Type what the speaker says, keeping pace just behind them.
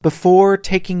Before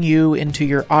taking you into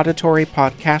your auditory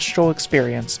podcastral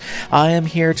experience, I am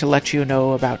here to let you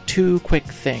know about two quick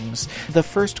things. The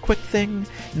first quick thing,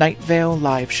 Night Vale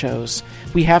live shows.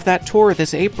 We have that tour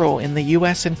this April in the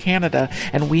US and Canada,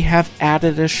 and we have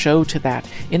added a show to that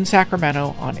in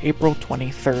Sacramento on April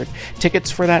 23rd.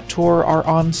 Tickets for that tour are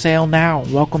on sale now.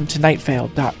 Welcome to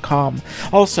nightvale.com.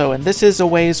 Also, and this is a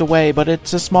ways away, but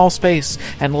it's a small space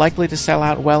and likely to sell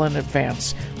out well in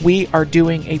advance, we are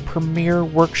doing a premiere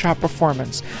workshop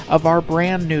performance of our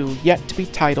brand new, yet to be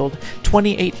titled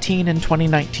 2018 and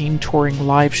 2019 touring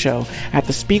live show at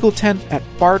the Spiegel Tent at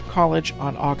Bard College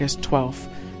on August 12th.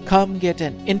 Come get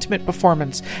an intimate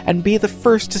performance and be the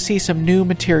first to see some new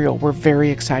material we're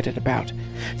very excited about.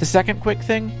 The second quick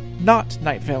thing, not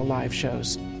Night Vale live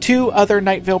shows. Two other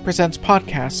Night Vale Presents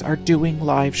podcasts are doing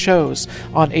live shows.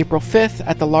 On April 5th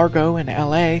at the Largo in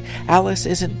LA, Alice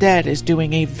Isn't Dead is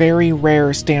doing a very rare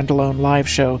standalone live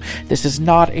show. This is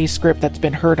not a script that's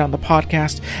been heard on the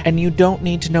podcast, and you don't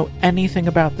need to know anything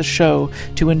about the show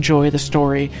to enjoy the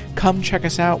story. Come check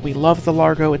us out. We love the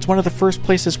Largo. It's one of the first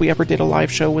places we ever did a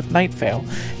live show with Night Vale.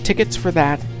 Tickets for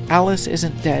that,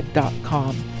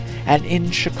 AliceIsn'tDead.com. And in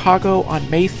Chicago on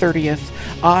May 30th,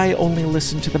 I Only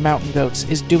Listen to the Mountain Goats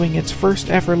is doing its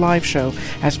first ever live show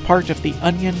as part of the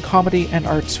Onion Comedy and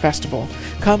Arts Festival.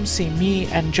 Come see me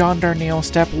and John Darnielle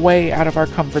step way out of our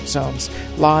comfort zones,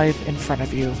 live in front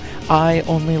of you. I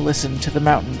Only Listen to the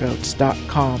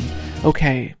mountaingoats.com.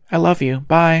 Okay, I love you.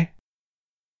 Bye.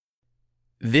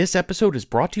 This episode is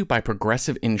brought to you by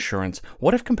Progressive Insurance.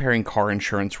 What if comparing car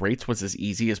insurance rates was as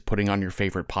easy as putting on your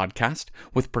favorite podcast?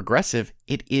 With Progressive,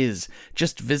 it is.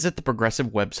 Just visit the Progressive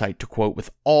website to quote with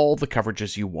all the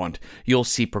coverages you want. You'll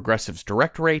see Progressive's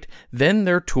direct rate, then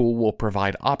their tool will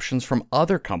provide options from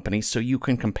other companies so you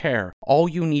can compare. All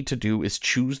you need to do is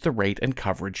choose the rate and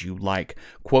coverage you like.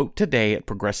 Quote today at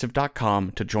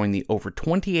Progressive.com to join the over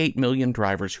 28 million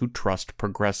drivers who trust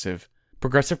Progressive.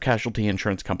 Progressive Casualty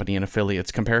Insurance Company and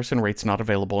Affiliates. Comparison rates not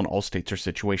available in all states or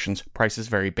situations. Prices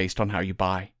vary based on how you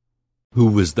buy. Who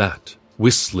was that?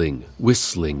 Whistling,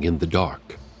 whistling in the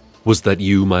dark. Was that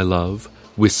you, my love?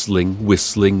 Whistling,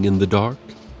 whistling in the dark?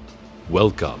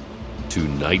 Welcome to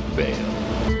Night Vale.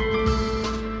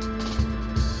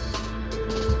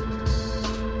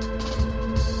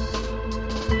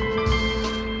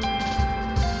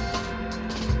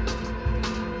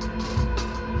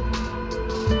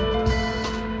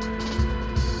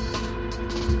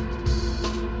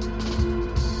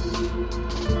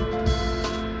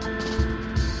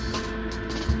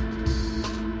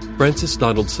 Francis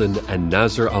Donaldson and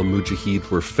Nazar al-Mujahid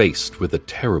were faced with a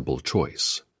terrible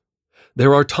choice.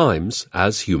 There are times,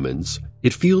 as humans,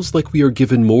 it feels like we are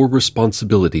given more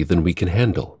responsibility than we can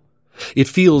handle. It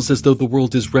feels as though the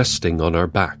world is resting on our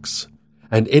backs,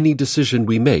 and any decision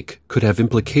we make could have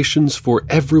implications for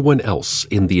everyone else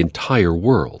in the entire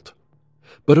world.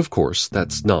 But of course,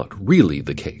 that's not really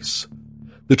the case.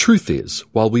 The truth is,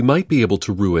 while we might be able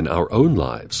to ruin our own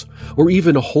lives, or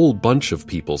even a whole bunch of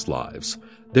people's lives,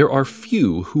 there are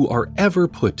few who are ever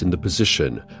put in the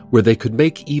position where they could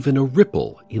make even a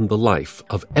ripple in the life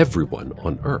of everyone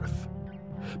on Earth.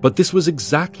 But this was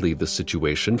exactly the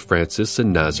situation Francis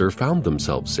and Nazar found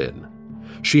themselves in.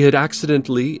 She had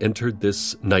accidentally entered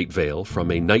this Night Vale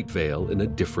from a Night Vale in a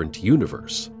different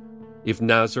universe. If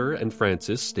Nazar and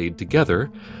Francis stayed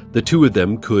together, the two of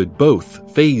them could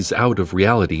both phase out of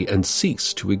reality and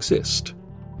cease to exist.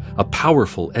 A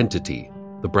powerful entity,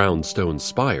 the Brownstone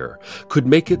Spire, could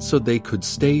make it so they could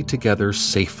stay together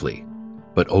safely,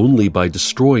 but only by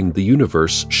destroying the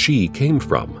universe she came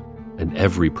from, and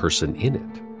every person in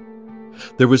it.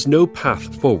 There was no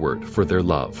path forward for their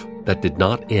love that did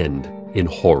not end in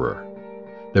horror.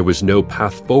 There was no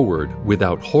path forward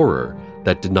without horror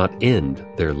that did not end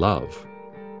their love.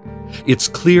 "It's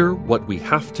clear what we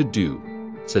have to do,"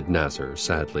 said Nazar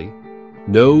sadly.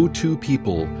 "No two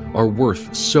people are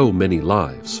worth so many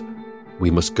lives.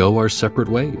 We must go our separate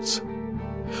ways."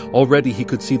 Already he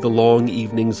could see the long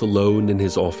evenings alone in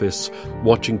his office,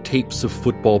 watching tapes of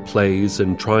football plays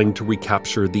and trying to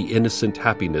recapture the innocent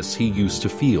happiness he used to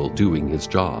feel doing his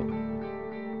job.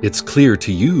 "It's clear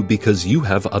to you because you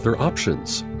have other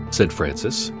options," said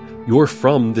Francis. "You're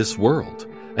from this world,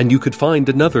 and you could find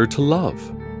another to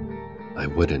love." "I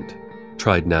wouldn't,"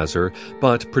 tried Nazar,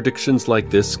 but predictions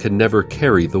like this can never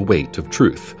carry the weight of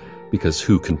truth, because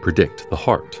who can predict the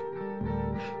heart?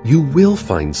 "You will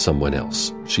find someone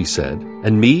else," she said,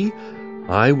 "and me?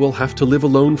 I will have to live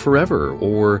alone forever,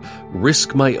 or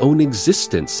risk my own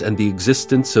existence and the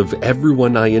existence of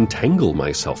everyone I entangle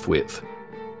myself with.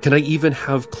 Can I even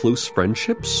have close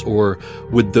friendships, or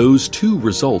would those too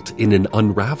result in an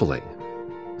unraveling?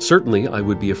 Certainly I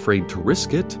would be afraid to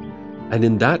risk it, and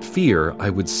in that fear I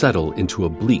would settle into a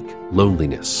bleak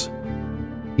loneliness.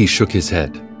 He shook his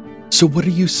head. So what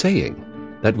are you saying?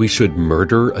 That we should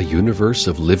murder a universe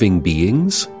of living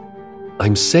beings?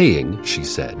 I'm saying, she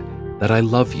said, that I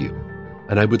love you,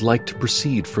 and I would like to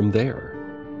proceed from there.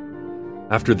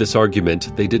 After this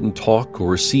argument, they didn't talk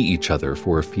or see each other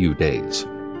for a few days.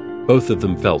 Both of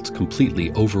them felt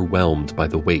completely overwhelmed by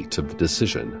the weight of the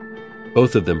decision.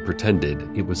 Both of them pretended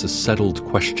it was a settled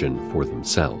question for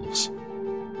themselves.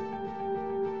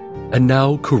 And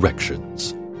now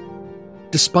corrections.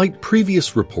 Despite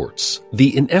previous reports,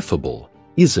 the ineffable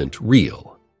isn't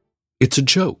real. It's a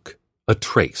joke, a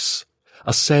trace,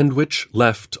 a sandwich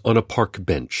left on a park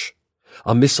bench,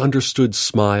 a misunderstood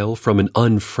smile from an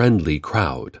unfriendly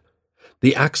crowd,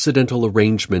 the accidental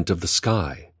arrangement of the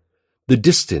sky, the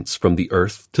distance from the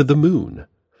earth to the moon,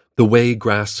 the way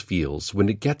grass feels when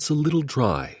it gets a little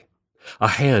dry, a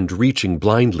hand reaching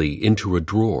blindly into a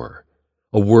drawer,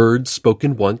 a word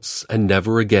spoken once and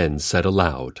never again said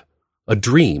aloud, a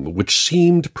dream which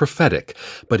seemed prophetic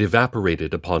but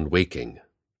evaporated upon waking,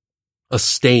 a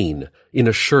stain in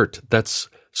a shirt that's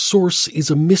source is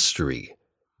a mystery,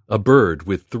 a bird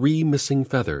with 3 missing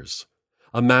feathers,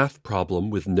 a math problem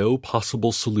with no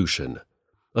possible solution,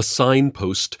 a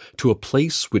signpost to a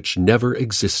place which never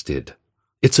existed.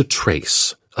 It's a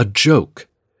trace, a joke.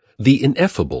 The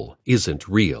ineffable isn't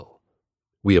real.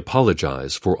 We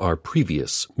apologize for our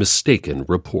previous mistaken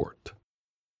report.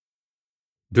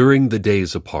 During the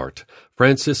days apart,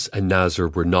 Francis and Nazar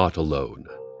were not alone.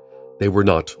 They were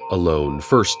not alone,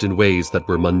 first in ways that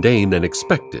were mundane and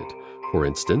expected. For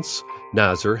instance,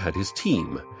 Nazar had his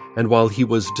team, and while he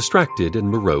was distracted and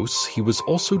morose, he was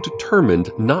also determined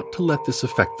not to let this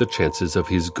affect the chances of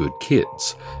his good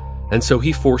kids. And so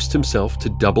he forced himself to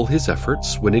double his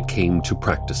efforts when it came to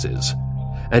practices.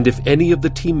 And if any of the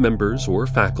team members or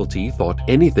faculty thought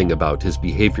anything about his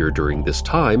behavior during this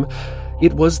time,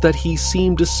 it was that he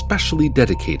seemed especially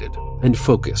dedicated and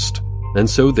focused, and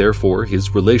so therefore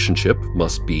his relationship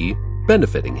must be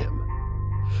benefiting him.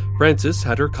 Frances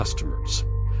had her customers,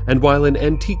 and while an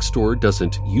antique store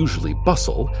doesn't usually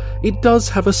bustle, it does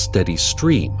have a steady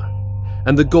stream.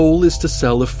 And the goal is to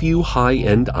sell a few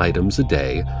high-end items a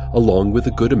day, along with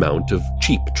a good amount of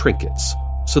cheap trinkets,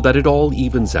 so that it all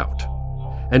evens out.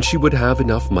 And she would have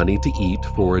enough money to eat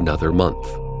for another month.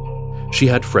 She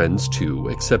had friends too,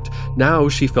 except now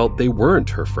she felt they weren't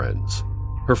her friends.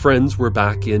 Her friends were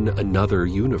back in another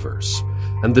universe,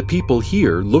 and the people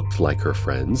here looked like her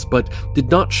friends, but did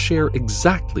not share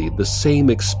exactly the same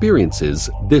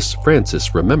experiences this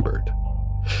Frances remembered.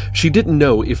 She didn't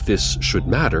know if this should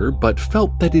matter, but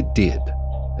felt that it did,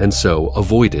 and so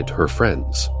avoided her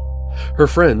friends. Her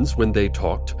friends, when they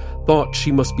talked, thought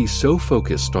she must be so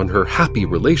focused on her happy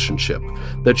relationship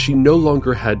that she no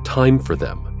longer had time for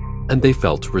them, and they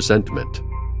felt resentment.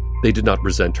 They did not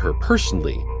resent her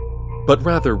personally, but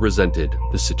rather resented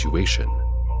the situation.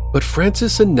 But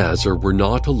Frances and Nazar were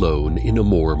not alone in a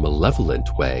more malevolent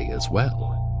way as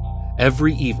well.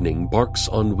 Every evening, Bark's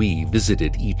ennui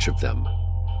visited each of them.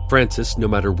 Frances, no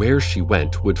matter where she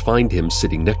went, would find him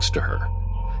sitting next to her.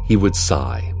 He would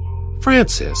sigh.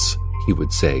 "Frances," he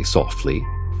would say softly.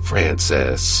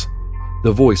 "Frances."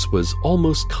 The voice was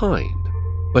almost kind,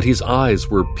 but his eyes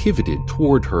were pivoted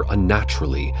toward her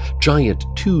unnaturally, giant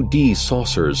 2D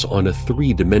saucers on a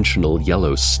 3-dimensional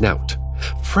yellow snout.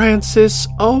 "Frances,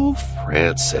 oh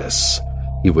Frances,"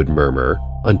 he would murmur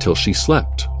until she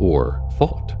slept, or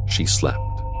thought she slept.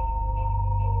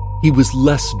 He was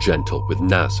less gentle with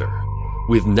Nazar.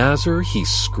 With Nazar, he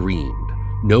screamed.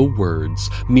 No words,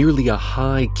 merely a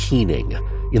high keening,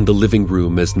 in the living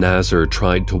room as Nazar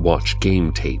tried to watch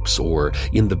game tapes, or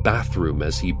in the bathroom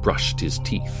as he brushed his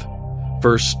teeth.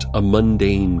 First a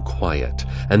mundane quiet,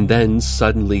 and then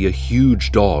suddenly a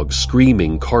huge dog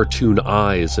screaming, cartoon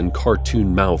eyes and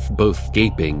cartoon mouth both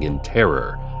gaping in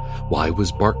terror. Why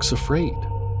was Barks afraid?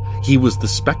 He was the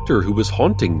specter who was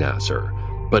haunting Nazar,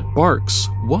 but Barks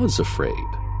was afraid.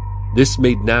 This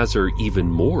made Nazar even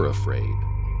more afraid.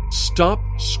 "Stop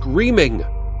screaming!"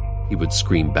 he would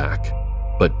scream back,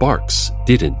 but Barks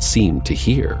didn't seem to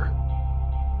hear.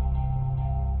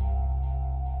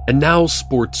 And now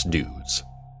sports news.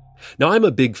 Now, I'm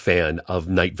a big fan of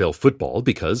Night Vale football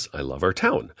because I love our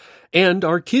town, and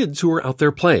our kids who are out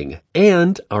there playing,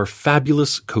 and our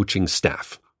fabulous coaching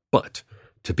staff. But,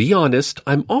 to be honest,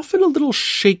 I'm often a little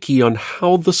shaky on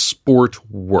how the sport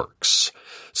works.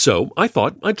 So I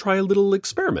thought I'd try a little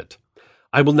experiment.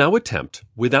 I will now attempt,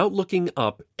 without looking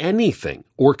up anything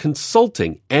or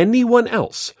consulting anyone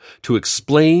else, to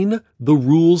explain the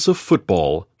rules of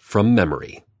football from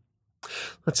memory.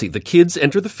 Let's see. The kids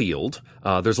enter the field.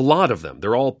 There's a lot of them.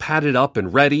 They're all padded up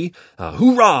and ready.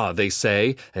 Hoorah, they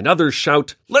say, and others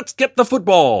shout, let's get the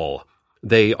football.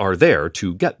 They are there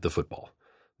to get the football.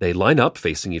 They line up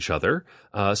facing each other.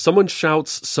 Someone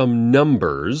shouts some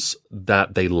numbers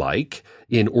that they like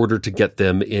in order to get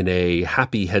them in a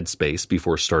happy headspace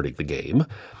before starting the game.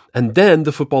 And then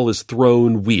the football is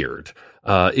thrown weird.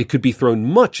 It could be thrown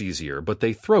much easier, but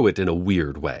they throw it in a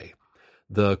weird way.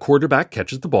 The quarterback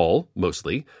catches the ball,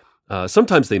 mostly.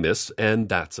 Sometimes they miss, and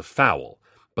that's a foul.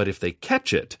 But if they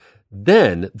catch it,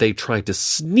 then they try to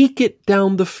sneak it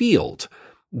down the field.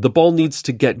 The ball needs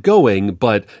to get going,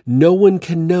 but no one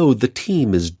can know the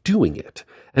team is doing it.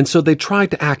 And so they try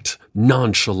to act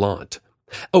nonchalant.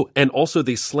 Oh, and also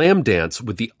they slam dance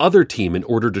with the other team in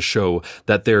order to show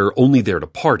that they're only there to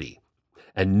party.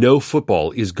 And no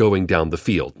football is going down the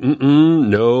field.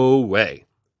 No way.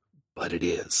 But it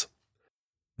is.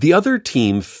 The other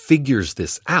team figures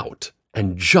this out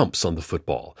and jumps on the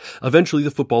football. Eventually,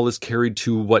 the football is carried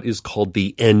to what is called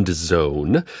the end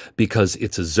zone, because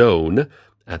it's a zone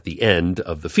at the end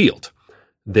of the field.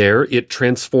 There, it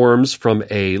transforms from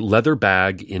a leather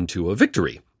bag into a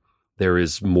victory. There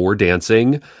is more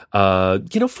dancing.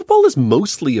 Football is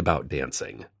mostly about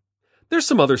dancing. There's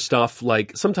some other stuff,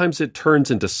 like sometimes it turns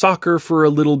into soccer for a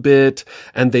little bit,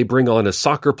 and they bring on a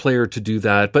soccer player to do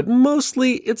that, but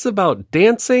mostly it's about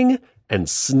dancing and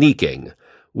sneaking,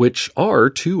 which are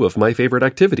two of my favorite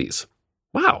activities.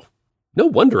 Wow, no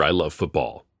wonder I love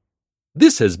football.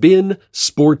 This has been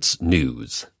Sports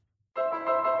News.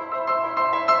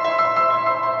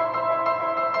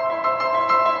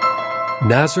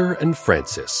 Nazar and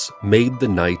Francis made the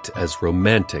night as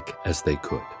romantic as they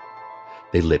could.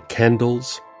 They lit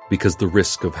candles, because the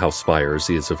risk of house fires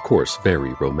is, of course,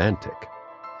 very romantic.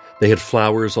 They had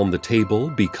flowers on the table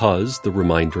because the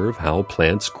reminder of how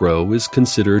plants grow is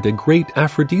considered a great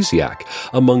aphrodisiac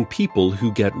among people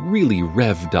who get really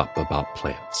revved up about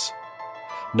plants.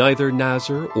 Neither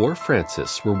Nazar or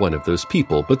Francis were one of those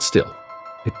people, but still,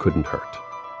 it couldn't hurt.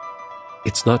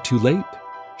 "It's not too late,"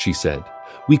 she said.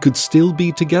 "We could still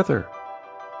be together."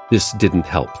 This didn't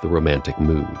help the romantic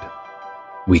mood.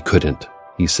 "We couldn't,"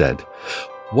 he said.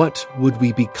 "What would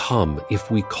we become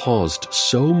if we caused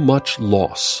so much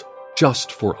loss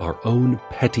just for our own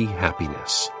petty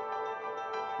happiness?"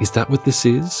 "Is that what this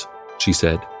is?" she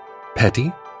said.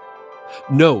 "Petty?"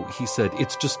 "No," he said,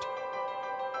 "it's just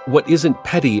what isn't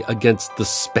petty against the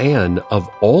span of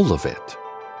all of it."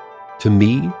 "To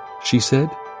me," she said,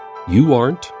 "you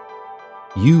aren't.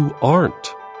 You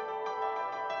aren't."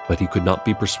 But he could not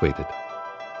be persuaded.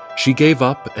 She gave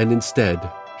up, and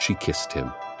instead she kissed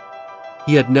him.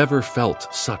 He had never felt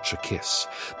such a kiss,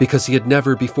 because he had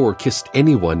never before kissed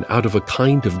anyone out of a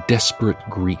kind of desperate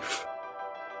grief.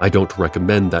 I don't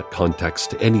recommend that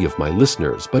context to any of my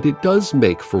listeners, but it does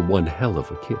make for one hell of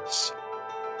a kiss.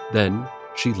 Then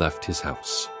she left his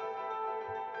house.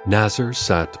 Nazar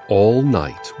sat all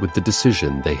night with the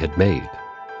decision they had made.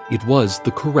 It was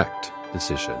the correct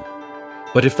decision.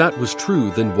 But if that was true,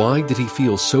 then why did he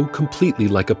feel so completely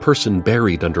like a person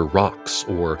buried under rocks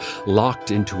or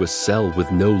locked into a cell with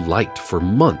no light for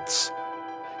months?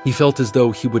 He felt as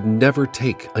though he would never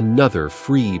take another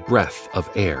free breath of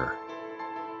air.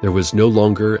 There was no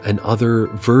longer an other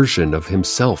version of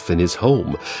himself in his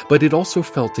home, but it also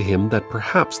felt to him that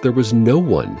perhaps there was no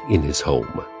one in his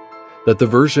home, that the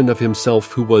version of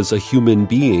himself who was a human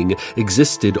being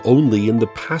existed only in the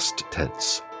past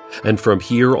tense. And from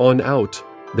here on out,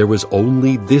 there was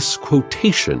only this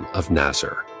quotation of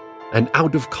Nazar, an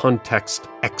out-of-context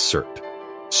excerpt,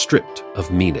 stripped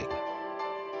of meaning.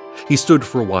 He stood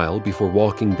for a while before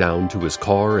walking down to his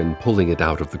car and pulling it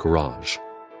out of the garage.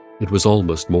 It was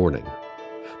almost morning.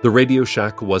 The Radio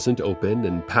Shack wasn't open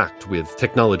and packed with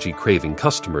technology-craving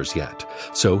customers yet,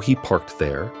 so he parked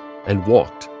there and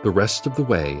walked the rest of the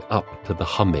way up to the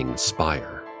humming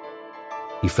spire.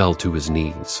 He fell to his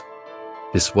knees.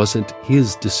 This wasn't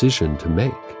his decision to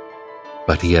make,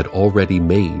 but he had already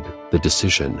made the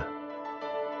decision.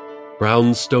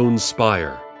 "Brownstone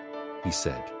Spire," he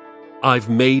said, "I've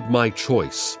made my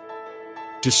choice.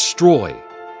 Destroy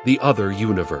the other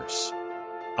universe.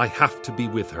 I have to be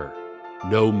with her,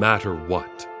 no matter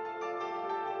what."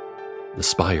 The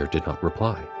spire did not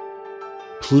reply.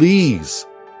 "Please,"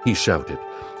 he shouted.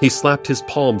 He slapped his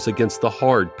palms against the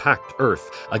hard, packed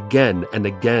earth again and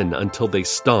again until they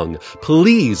stung.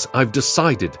 "Please, I've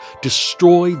decided.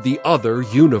 Destroy the other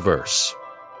universe."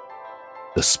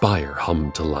 The spire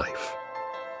hummed to life.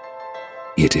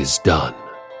 "It is done,"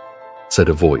 said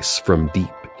a voice from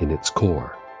deep in its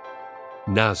core.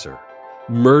 Nazar,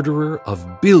 murderer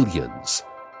of billions,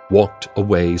 walked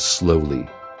away slowly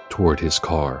toward his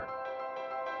car.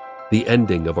 The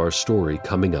ending of our story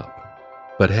coming up.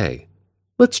 But hey,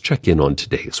 let's check in on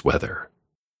today's weather.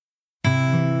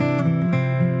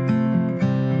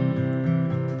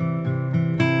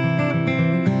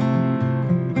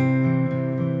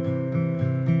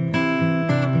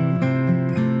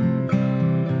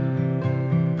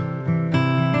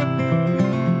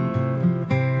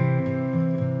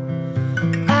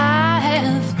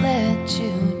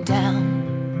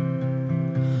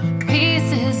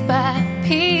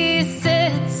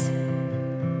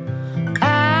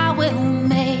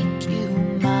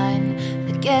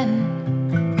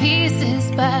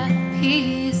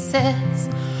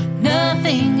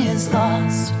 Nothing is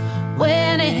lost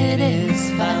when it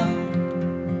is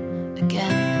found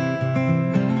again.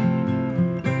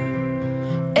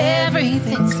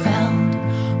 Everything's found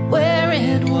where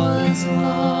it was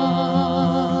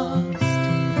lost.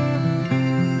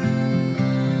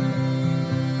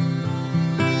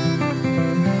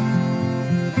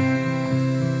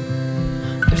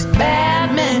 There's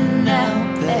bad men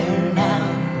out there now.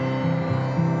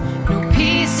 No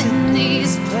peace in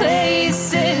these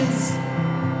places.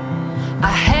 I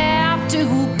have to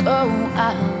go,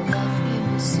 I love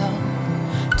you so.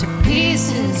 To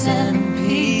pieces and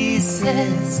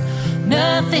pieces.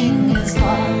 Nothing is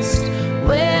lost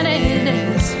when it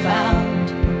is found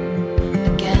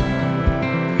again.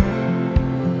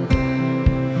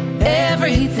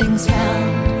 Everything's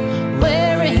found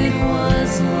where it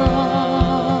was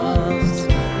lost.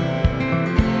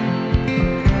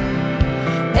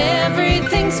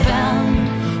 Everything's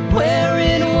found where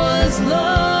it was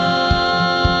lost.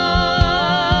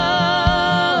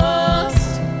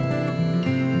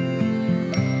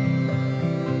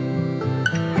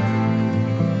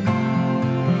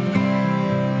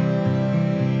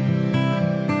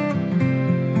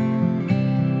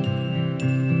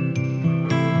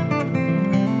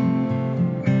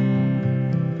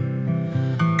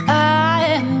 I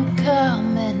am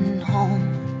coming home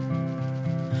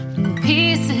in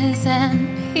pieces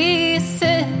and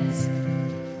pieces,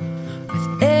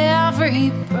 with every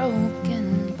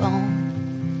broken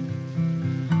bone.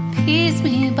 Piece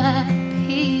me by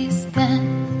piece then.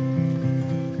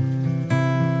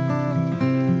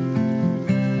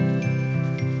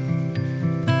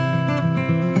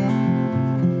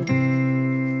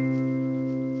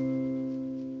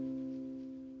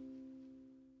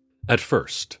 At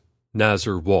first,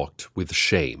 Nazar walked with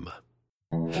shame.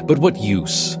 But what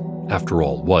use, after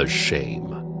all, was shame?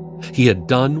 He had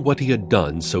done what he had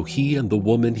done so he and the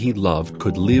woman he loved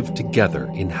could live together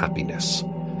in happiness.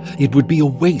 It would be a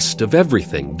waste of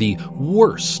everything, the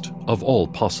worst of all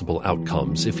possible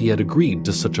outcomes, if he had agreed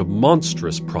to such a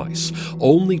monstrous price,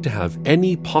 only to have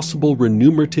any possible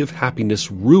remunerative happiness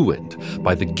ruined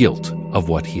by the guilt of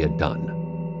what he had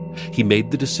done. He made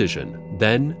the decision,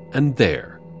 then and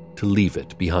there, to leave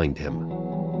it behind him.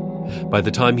 By the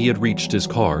time he had reached his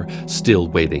car, still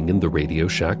waiting in the Radio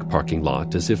Shack parking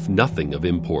lot as if nothing of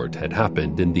import had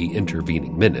happened in the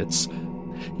intervening minutes,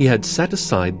 he had set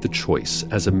aside the choice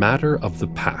as a matter of the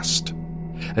past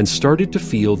and started to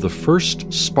feel the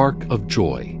first spark of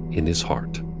joy in his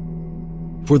heart.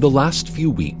 For the last few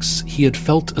weeks, he had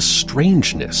felt a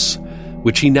strangeness,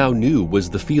 which he now knew was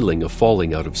the feeling of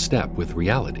falling out of step with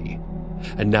reality.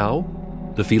 And now,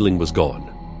 the feeling was gone.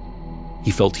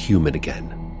 He felt human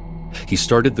again. He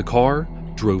started the car,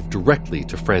 drove directly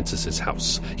to Frances's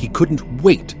house. He couldn't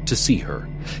wait to see her.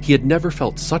 He had never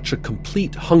felt such a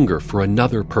complete hunger for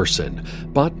another person,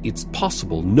 but it's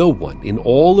possible no one in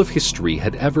all of history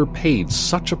had ever paid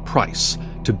such a price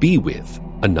to be with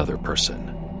another person.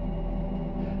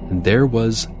 And there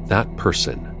was that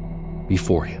person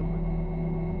before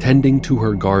him, tending to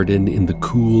her garden in the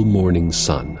cool morning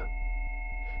sun.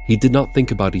 He did not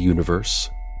think about a universe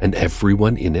and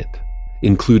everyone in it,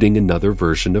 including another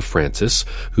version of Frances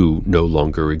who no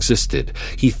longer existed.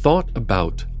 He thought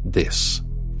about this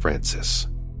Frances.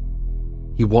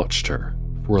 He watched her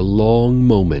for a long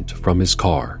moment from his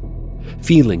car,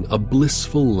 feeling a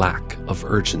blissful lack of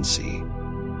urgency.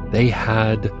 They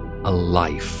had a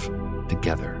life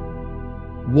together.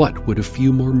 What would a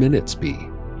few more minutes be?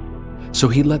 So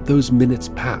he let those minutes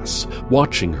pass,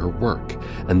 watching her work,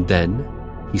 and then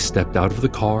he stepped out of the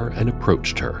car and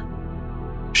approached her.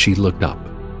 She looked up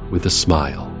with a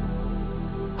smile.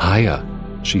 "Hiya,"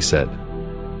 she said.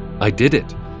 "I did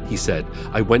it," he said.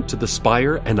 "I went to the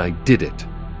spire and I did it."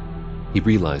 He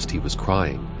realized he was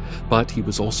crying, but he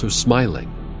was also smiling.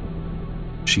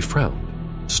 She frowned,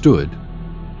 stood,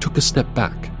 took a step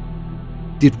back.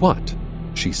 "Did what?"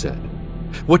 she said.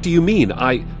 "What do you mean?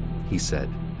 He said.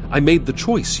 "I made the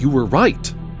choice. You were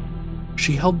right."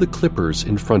 She held the clippers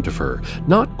in front of her,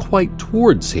 not quite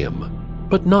towards him,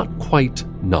 but not quite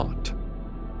not.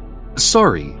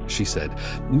 "Sorry," she said.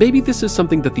 "Maybe this is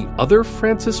something that the other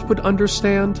Francis would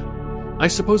understand? I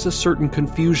suppose a certain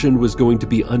confusion was going to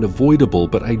be unavoidable,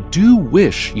 but I do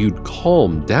wish you'd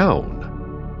calm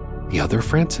down." The other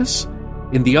Francis?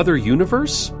 In the other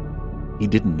universe? He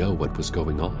didn't know what was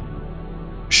going on.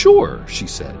 "Sure," she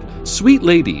said. "Sweet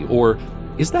lady, or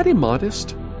is that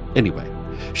immodest? Anyway,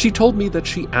 she told me that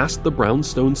she asked the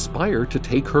Brownstone Spire to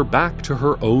take her back to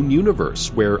her own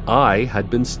universe, where I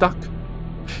had been stuck.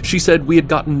 She said we had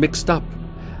gotten mixed up,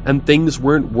 and things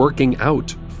weren't working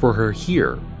out for her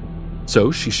here. So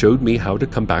she showed me how to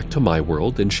come back to my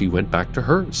world, and she went back to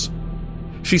hers.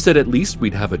 She said at least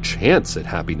we'd have a chance at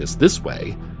happiness this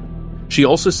way. She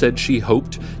also said she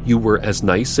hoped you were as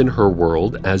nice in her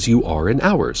world as you are in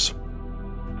ours."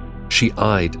 She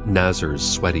eyed Nazar's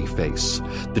sweaty face,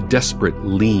 the desperate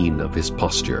lean of his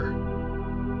posture.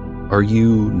 "Are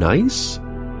you nice,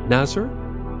 Nazar?"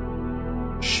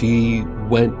 "She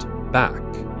went back,"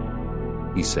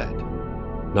 he said.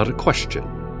 Not a question,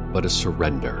 but a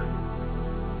surrender.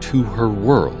 To her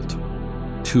world,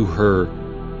 to her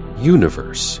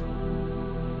universe.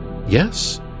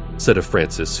 "Yes," said a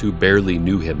Francis who barely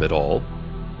knew him at all.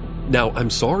 "Now, I'm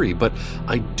sorry, but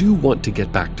I do want to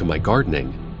get back to my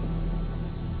gardening."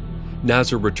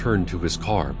 Nazar returned to his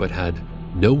car, but had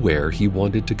nowhere he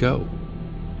wanted to go.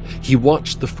 He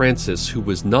watched the Francis who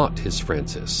was not his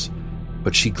Francis,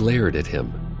 but she glared at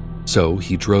him, so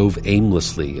he drove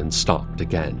aimlessly and stopped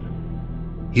again.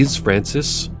 His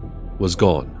Francis was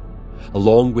gone,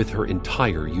 along with her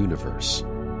entire universe.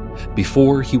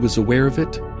 Before he was aware of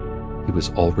it, he was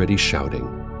already shouting.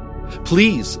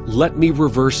 "Please let me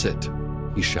reverse it,"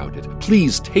 he shouted.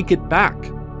 "Please take it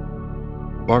back."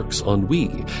 Barks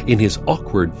Ennui, in his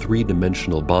awkward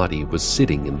three-dimensional body, was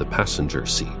sitting in the passenger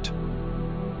seat.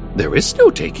 "There is no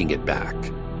taking it back,"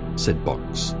 said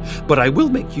Barks, "but I will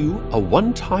make you a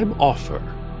one-time offer.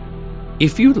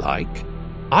 If you like,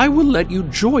 I will let you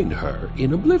join her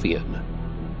in oblivion.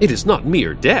 It is not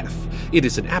mere death, it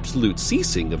is an absolute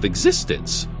ceasing of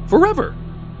existence, forever.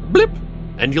 Blip,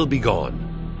 and you'll be gone.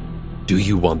 Do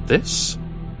you want this?"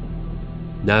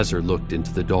 Nazar looked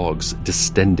into the dog's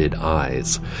distended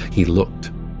eyes. He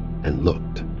looked and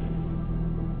looked.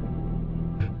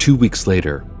 2 weeks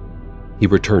later, he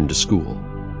returned to school.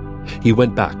 He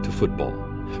went back to football,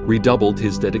 redoubled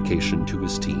his dedication to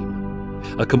his team.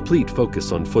 A complete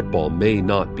focus on football may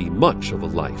not be much of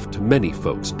a life to many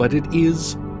folks, but it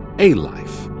is a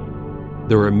life.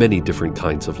 There are many different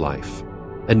kinds of life,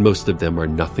 and most of them are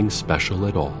nothing special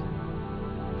at all.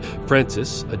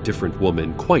 Frances, a different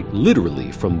woman quite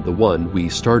literally from the one we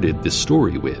started this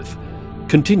story with,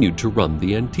 continued to run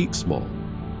the antiques mall.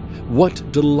 What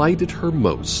delighted her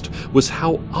most was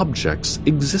how objects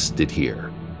existed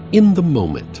here, in the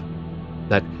moment.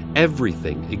 That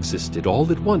everything existed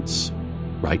all at once,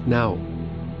 right now.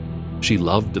 She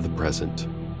loved the present.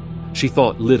 She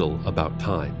thought little about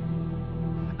time.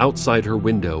 Outside her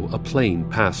window, a plane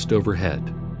passed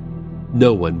overhead.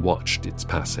 No one watched its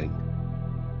passing.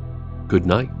 Good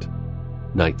night,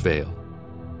 Night Vale.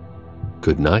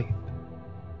 Good night.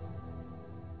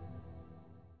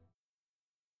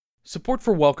 Support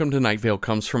for Welcome to Night Vale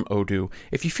comes from Odoo.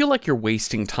 If you feel like you're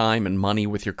wasting time and money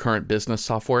with your current business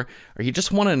software, or you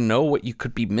just want to know what you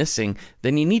could be missing,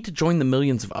 then you need to join the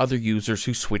millions of other users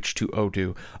who switch to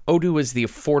Odoo. Odoo is the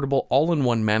affordable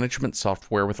all-in-one management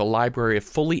software with a library of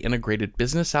fully integrated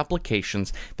business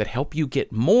applications that help you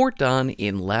get more done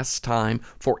in less time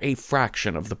for a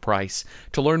fraction of the price.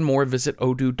 To learn more, visit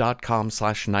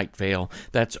odoo.com/nightvale.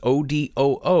 That's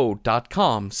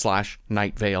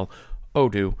odoo.com/nightvale.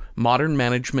 Odoo, modern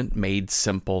management made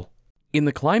simple. In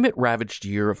the climate-ravaged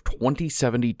year of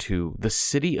 2072, the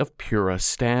city of Pura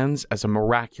stands as a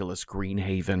miraculous green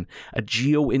haven, a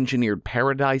geo-engineered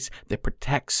paradise that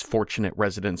protects fortunate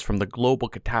residents from the global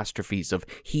catastrophes of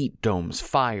heat domes,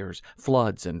 fires,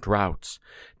 floods, and droughts.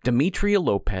 Demetria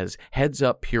Lopez heads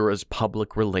up Pura's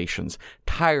public relations,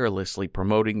 tirelessly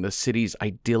promoting the city's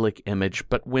idyllic image,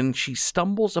 but when she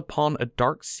stumbles upon a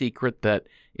dark secret that,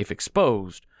 if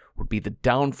exposed, would be the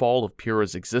downfall of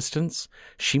Pura's existence,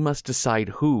 she must decide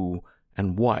who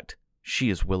and what she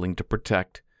is willing to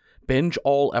protect. Binge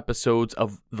all episodes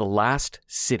of The Last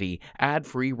City,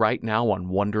 ad-free right now on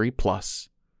Wondery Plus.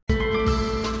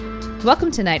 Welcome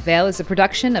to Night Vale is a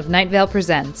production of Night Vale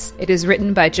Presents. It is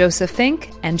written by Joseph Fink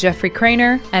and Jeffrey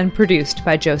Craner and produced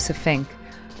by Joseph Fink.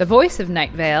 The voice of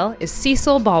Night Vale is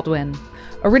Cecil Baldwin.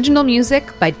 Original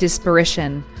music by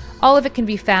Disparition. All of it can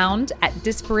be found at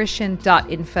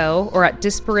disparition.info or at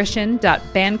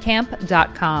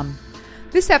disparition.bandcamp.com.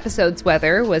 This episode's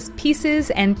weather was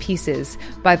Pieces and Pieces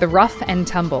by The Rough and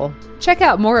Tumble. Check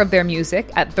out more of their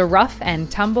music at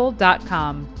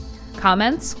theroughandtumble.com.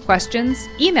 Comments, questions,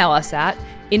 email us at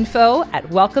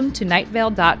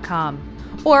info@welcometonightvale.com.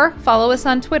 Or follow us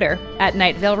on Twitter at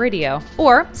Night Vale Radio.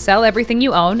 Or sell everything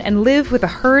you own and live with a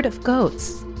herd of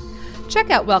goats. Check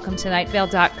out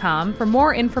welcometonightvale.com for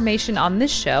more information on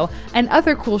this show and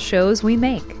other cool shows we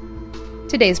make.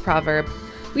 Today's proverb.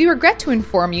 We regret to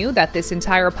inform you that this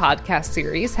entire podcast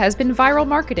series has been viral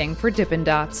marketing for Dippin'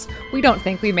 Dots. We don't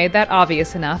think we made that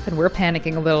obvious enough, and we're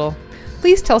panicking a little.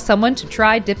 Please tell someone to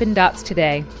try Dippin' Dots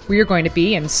today. We are going to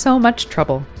be in so much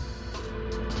trouble.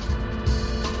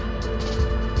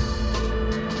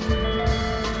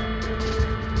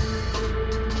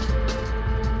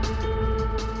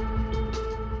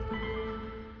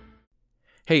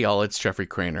 Hey y'all, it's Jeffrey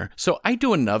Craner. So I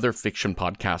do another fiction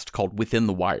podcast called Within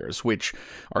the Wires, which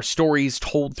are stories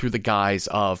told through the guise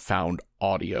of found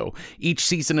audio. Each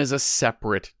season is a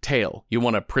separate tale. You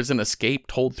want a prison escape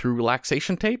told through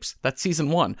relaxation tapes? That's season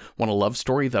 1. Want a love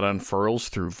story that unfurls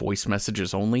through voice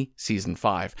messages only? Season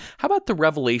 5. How about the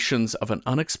revelations of an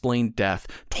unexplained death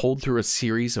told through a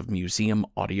series of museum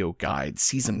audio guides?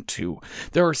 Season 2.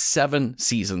 There are 7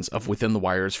 seasons of Within the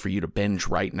Wires for you to binge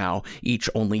right now,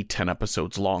 each only 10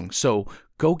 episodes long. So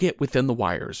go get Within the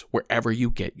Wires wherever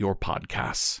you get your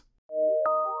podcasts.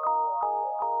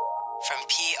 From